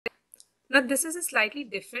Now this is a slightly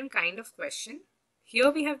different kind of question. Here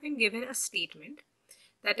we have been given a statement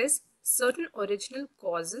that is, certain original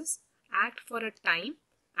causes act for a time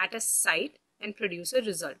at a site and produce a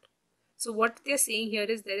result. So what they're saying here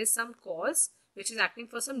is there is some cause which is acting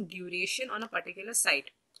for some duration on a particular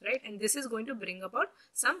site, right? And this is going to bring about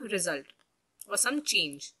some result or some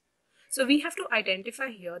change. So we have to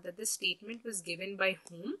identify here that this statement was given by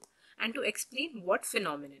whom and to explain what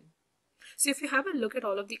phenomenon. So if you have a look at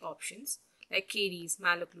all of the options like caries,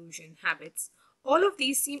 malocclusion, habits, all of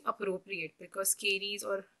these seem appropriate because caries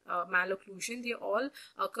or malocclusion, they all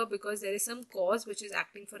occur because there is some cause which is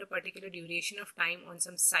acting for a particular duration of time on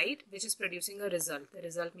some site which is producing a result. The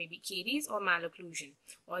result may be caries or malocclusion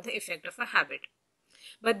or the effect of a habit.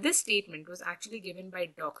 But this statement was actually given by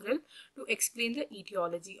Dockrell to explain the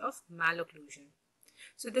etiology of malocclusion.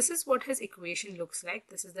 So this is what his equation looks like.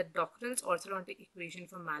 This is the Dockrell's orthodontic equation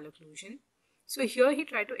for malocclusion. So here he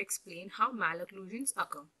tried to explain how malocclusions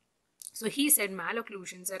occur. So he said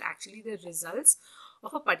malocclusions are actually the results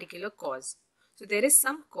of a particular cause. So there is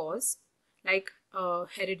some cause like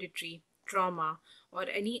hereditary, trauma, or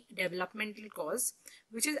any developmental cause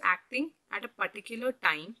which is acting at a particular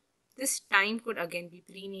time. This time could again be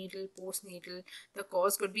prenatal, postnatal. The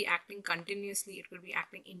cause could be acting continuously. It could be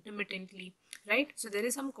acting intermittently, right? So there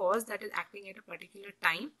is some cause that is acting at a particular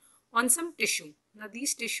time on some tissue. Now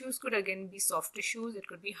these tissues could again be soft tissues. It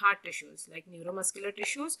could be hard tissues like neuromuscular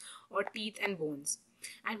tissues or teeth and bones.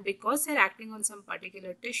 And because they're acting on some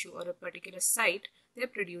particular tissue or a particular site, they're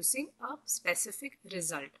producing a specific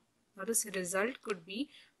result. Now this result could be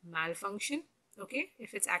malfunction, okay,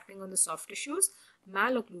 if it's acting on the soft tissues,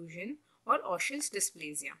 malocclusion, or osseous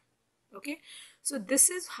dysplasia. Okay, so this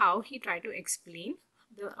is how he tried to explain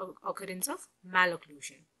the occurrence of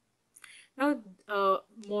malocclusion. Now,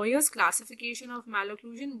 Moyer's classification of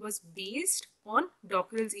malocclusion was based on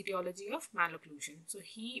Dockrell's etiology of malocclusion. So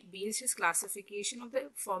he based his classification of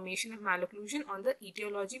the formation of malocclusion on the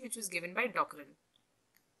etiology which was given by Dockrell.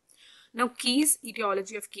 Now, Key's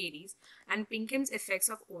etiology of caries and Pinkham's effects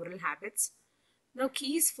of oral habits. Now,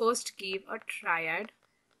 Keyes first gave a triad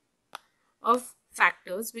of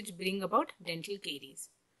factors which bring about dental caries.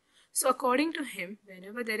 So, according to him,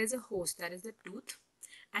 whenever there is a host, that is the tooth,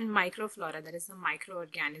 and microflora, that is the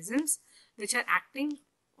microorganisms, which are acting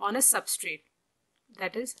on a substrate,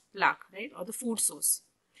 that is plaque, right, or the food source.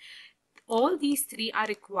 All these three are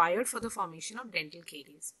required for the formation of dental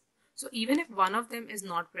caries. So, even if one of them is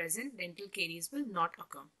not present, dental caries will not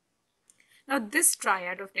occur. Now, this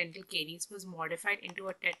triad of dental caries was modified into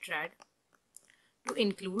a tetrad to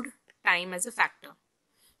include time as a factor.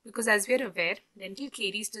 Because as we are aware, dental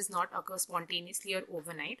caries does not occur spontaneously or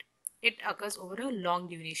overnight. It occurs over a long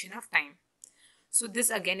duration of time. So this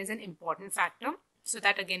again is an important factor. So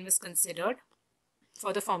that again was considered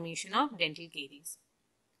for the formation of dental caries.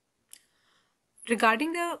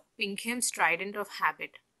 Regarding the Pinkham's trident of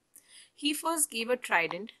habit, he first gave a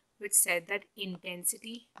trident which said that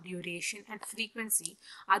intensity, duration, and frequency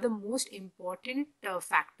are the most important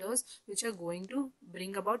factors which are going to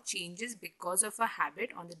bring about changes because of a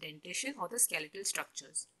habit on the dentition or the skeletal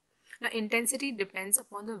structures. Now, intensity depends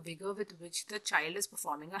upon the vigor with which the child is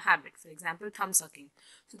performing a habit. For example, thumb sucking.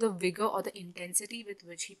 So, the vigor or the intensity with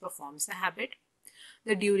which he performs the habit.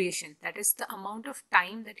 The duration, that is the amount of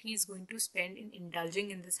time that he is going to spend in indulging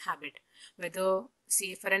in this habit. Whether,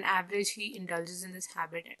 say, for an average, he indulges in this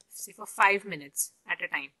habit, say, for 5 minutes at a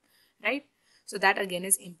time, right? So, that again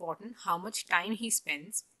is important, how much time he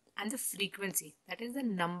spends. And the frequency, that is the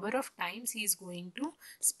number of times he is going to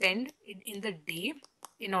spend in the day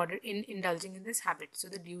in indulging in this habit. So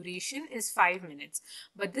the duration is 5 minutes,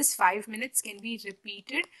 but this 5 minutes can be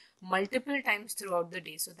repeated multiple times throughout the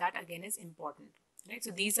day. So that again is important, right?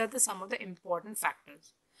 So these are some of the important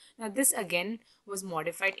factors. Now this again was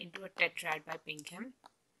modified into a tetrad by Pinkham,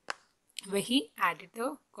 where he added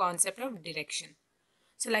the concept of direction.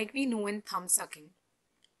 So like we know in thumb sucking,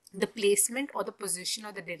 the placement or the position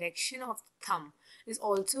or the direction of the thumb is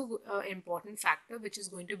also an important factor which is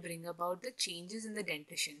going to bring about the changes in the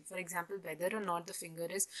dentition. For example, whether or not the finger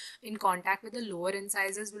is in contact with the lower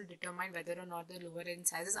incisors will determine whether or not the lower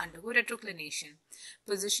incisors undergo retroclination.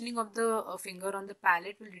 Positioning of the finger on the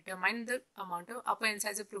palate will determine the amount of upper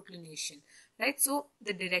incisor proclination, right? So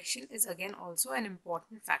the direction is again also an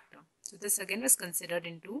important factor. So this again was considered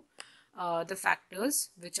into the factors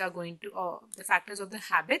which are going to, the factors of the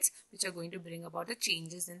habits which are going to bring about the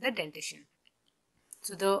changes in the dentition.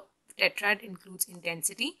 So the tetrad includes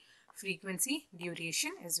intensity, frequency,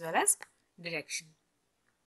 duration, as well as direction.